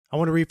I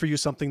want to read for you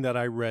something that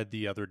I read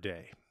the other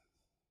day.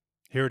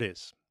 Here it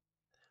is.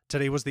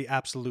 Today was the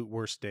absolute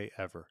worst day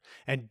ever.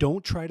 And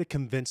don't try to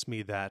convince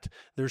me that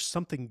there's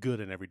something good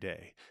in every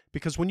day,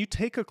 because when you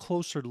take a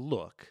closer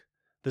look,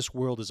 this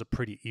world is a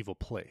pretty evil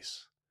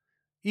place.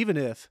 Even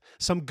if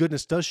some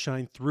goodness does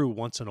shine through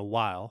once in a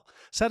while,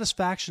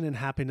 satisfaction and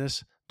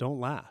happiness don't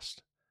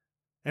last.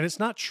 And it's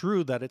not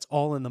true that it's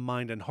all in the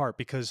mind and heart,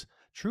 because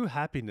true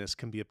happiness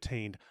can be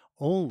obtained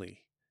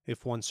only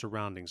if one's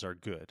surroundings are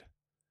good.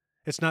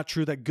 It's not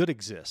true that good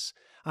exists.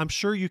 I'm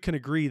sure you can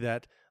agree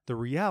that the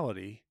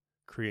reality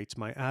creates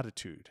my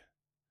attitude.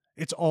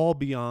 It's all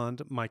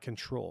beyond my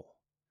control.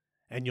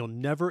 And you'll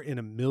never in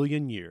a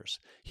million years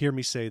hear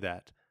me say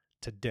that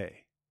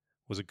today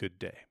was a good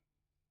day.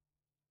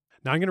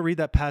 Now I'm going to read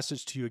that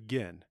passage to you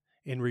again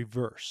in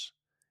reverse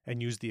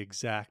and use the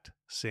exact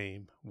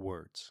same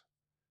words.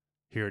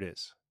 Here it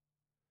is.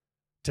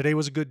 Today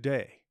was a good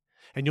day.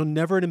 And you'll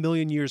never in a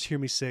million years hear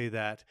me say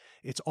that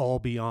it's all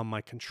beyond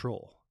my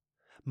control.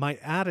 My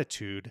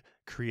attitude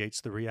creates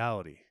the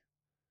reality.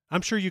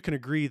 I'm sure you can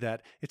agree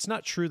that it's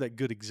not true that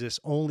good exists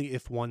only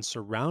if one's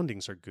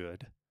surroundings are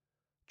good.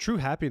 True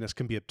happiness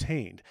can be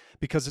obtained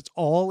because it's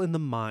all in the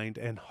mind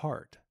and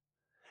heart.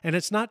 And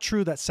it's not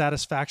true that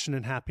satisfaction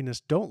and happiness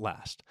don't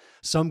last.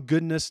 Some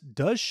goodness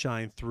does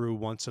shine through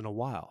once in a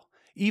while,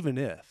 even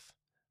if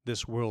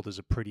this world is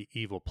a pretty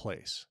evil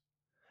place.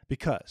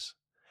 Because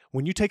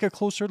when you take a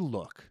closer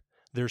look,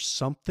 there's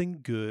something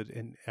good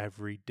in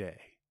every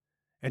day.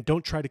 And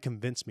don't try to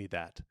convince me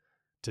that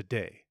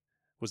today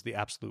was the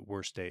absolute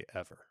worst day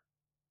ever.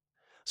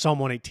 Psalm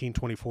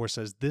 118:24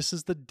 says, "This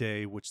is the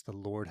day which the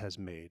Lord has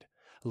made.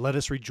 Let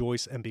us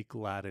rejoice and be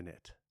glad in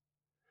it."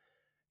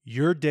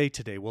 Your day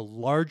today will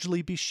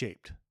largely be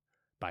shaped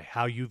by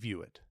how you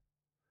view it.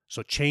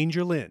 So change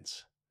your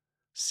lens.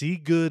 See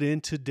good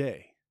in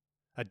today,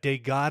 a day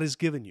God has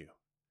given you,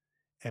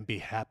 and be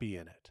happy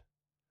in it.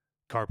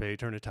 Carpe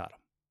Eternitatem.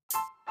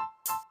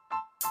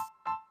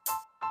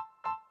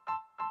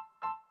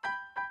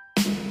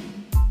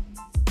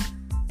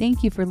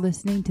 Thank you for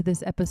listening to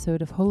this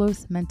episode of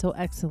Holos Mental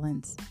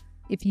Excellence.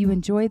 If you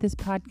enjoy this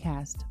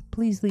podcast,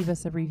 please leave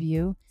us a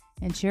review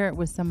and share it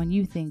with someone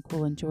you think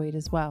will enjoy it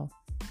as well.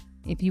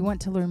 If you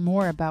want to learn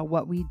more about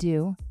what we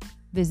do,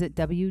 visit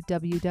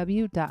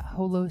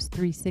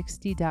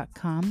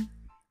www.holos360.com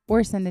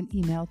or send an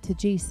email to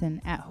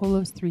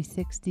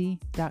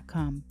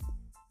jason@holos360.com.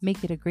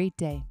 Make it a great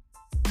day.